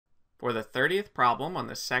For the 30th problem on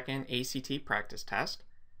the second ACT practice test,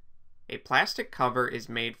 a plastic cover is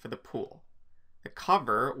made for the pool. The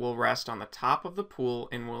cover will rest on the top of the pool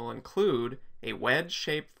and will include a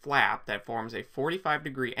wedge-shaped flap that forms a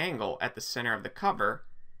 45-degree angle at the center of the cover,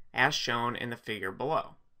 as shown in the figure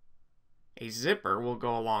below. A zipper will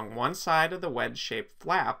go along one side of the wedge-shaped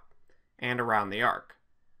flap and around the arc.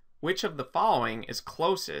 Which of the following is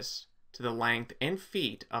closest to the length in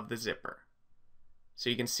feet of the zipper? So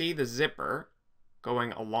you can see the zipper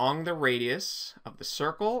going along the radius of the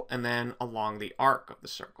circle and then along the arc of the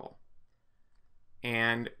circle.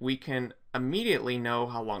 And we can immediately know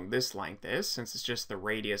how long this length is, since it's just the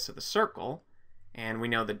radius of the circle, and we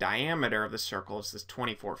know the diameter of the circle is this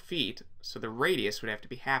 24 feet, so the radius would have to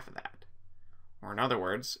be half of that. Or in other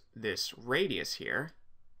words, this radius here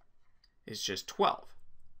is just 12.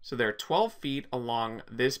 So there are 12 feet along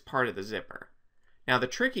this part of the zipper. Now the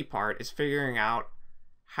tricky part is figuring out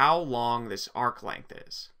how long this arc length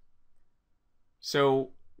is.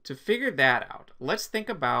 So to figure that out, let's think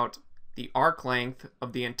about the arc length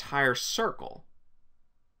of the entire circle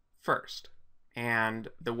first. And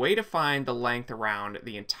the way to find the length around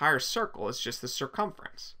the entire circle is just the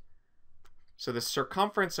circumference. So the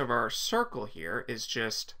circumference of our circle here is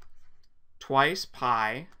just twice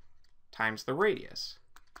pi times the radius.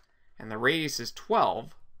 And the radius is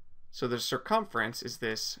 12, so the circumference is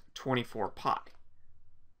this 24 pi.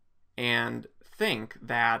 And think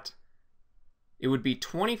that it would be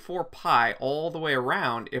 24 pi all the way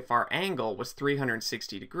around if our angle was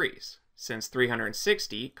 360 degrees, since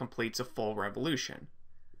 360 completes a full revolution.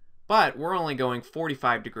 But we're only going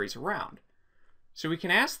 45 degrees around. So we can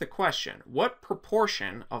ask the question, what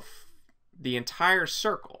proportion of the entire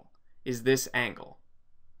circle is this angle?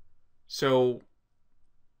 So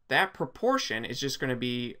that proportion is just going to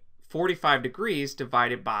be 45 degrees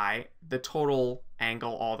divided by the total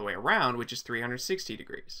angle all the way around, which is 360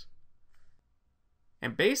 degrees.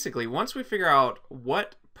 And basically, once we figure out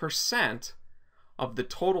what percent of the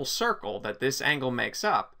total circle that this angle makes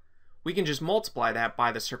up, we can just multiply that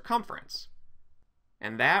by the circumference.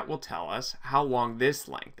 And that will tell us how long this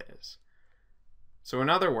length is. So in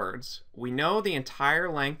other words, we know the entire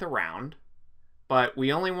length around, but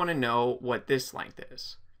we only want to know what this length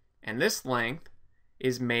is. And this length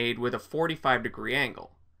is made with a 45-degree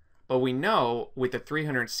angle. But we know with a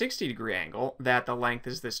 360-degree angle that the length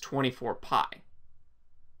is this 24 pi.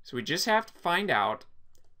 So we just have to find out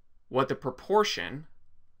what the proportion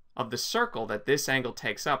of the circle that this angle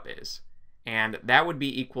takes up is. And that would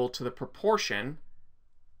be equal to the proportion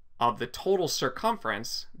of the total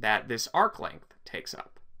circumference that this arc length takes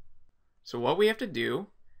up. So what we have to do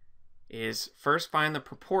is first find the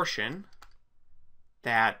proportion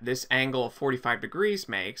that this angle of 45 degrees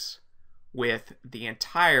makes with the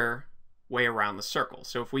entire way around the circle.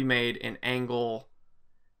 So if we made an angle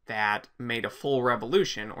that made a full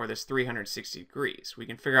revolution, or this 360 degrees, we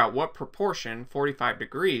can figure out what proportion 45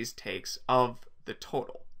 degrees takes of the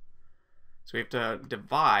total. So we have to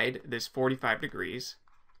divide this 45 degrees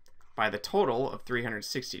by the total of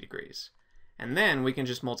 360 degrees. And then we can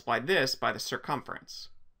just multiply this by the circumference.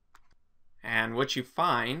 And what you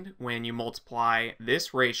find when you multiply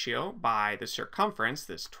this ratio by the circumference,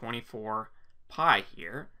 this 24 pi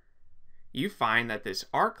here, you find that this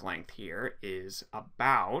arc length here is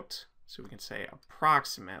about, so we can say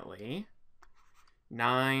approximately,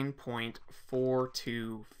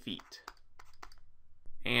 9.42 feet.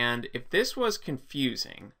 And if this was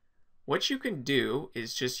confusing, what you can do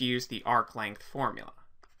is just use the arc length formula.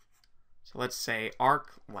 So let's say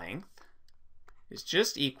arc length is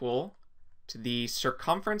just equal to the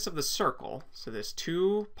circumference of the circle, so this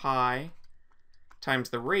 2 pi times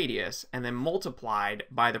the radius, and then multiplied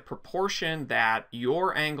by the proportion that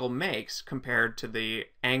your angle makes compared to the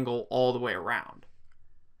angle all the way around.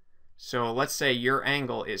 So let's say your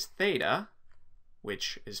angle is theta,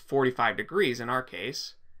 which is 45 degrees in our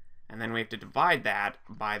case, and then we have to divide that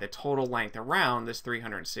by the total length around this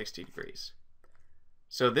 360 degrees.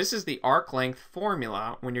 So this is the arc length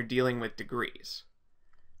formula when you're dealing with degrees.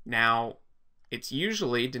 Now, it's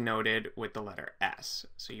usually denoted with the letter S.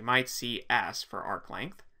 So you might see S for arc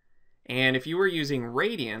length. And if you were using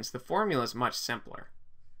radians, the formula is much simpler.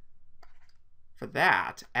 For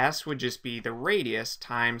that, S would just be the radius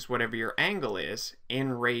times whatever your angle is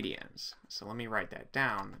in radians. So let me write that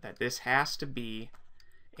down, that this has to be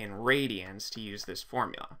in radians to use this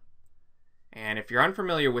formula. And if you're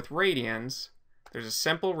unfamiliar with radians, there's a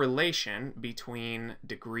simple relation between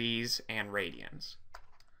degrees and radians.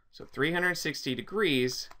 So 360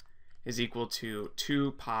 degrees is equal to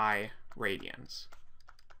 2 pi radians.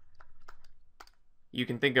 you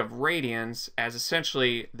can think of radians as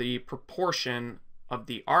essentially the proportion of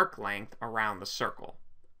the arc length around the circle.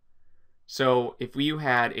 So if you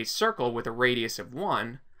had a circle with a radius of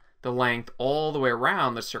 1, the length all the way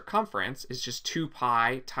around the circumference is just 2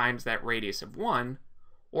 pi times that radius of 1,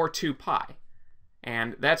 or 2 pi.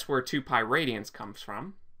 And that's where 2 pi radians comes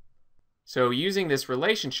from. So using this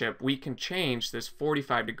relationship, we can change this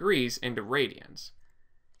 45 degrees into radians.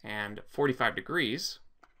 And 45 degrees,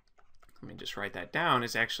 let me just write that down,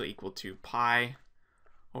 is actually equal to pi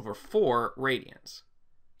over 4 radians.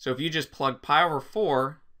 So if you just plug pi over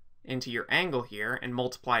 4 into your angle here and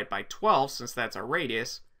multiply it by 12, since that's our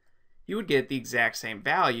radius, you would get the exact same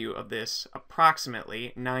value of this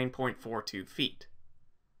approximately 9.42 feet.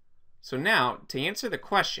 So now, to answer the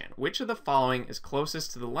question, which of the following is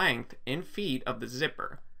closest to the length in feet of the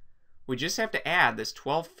zipper, we just have to add this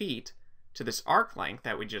 12 feet to this arc length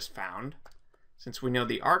that we just found, since we know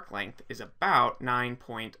the arc length is about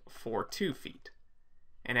 9.42 feet.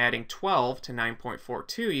 And adding 12 to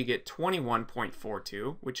 9.42, you get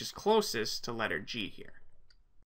 21.42, which is closest to letter G here.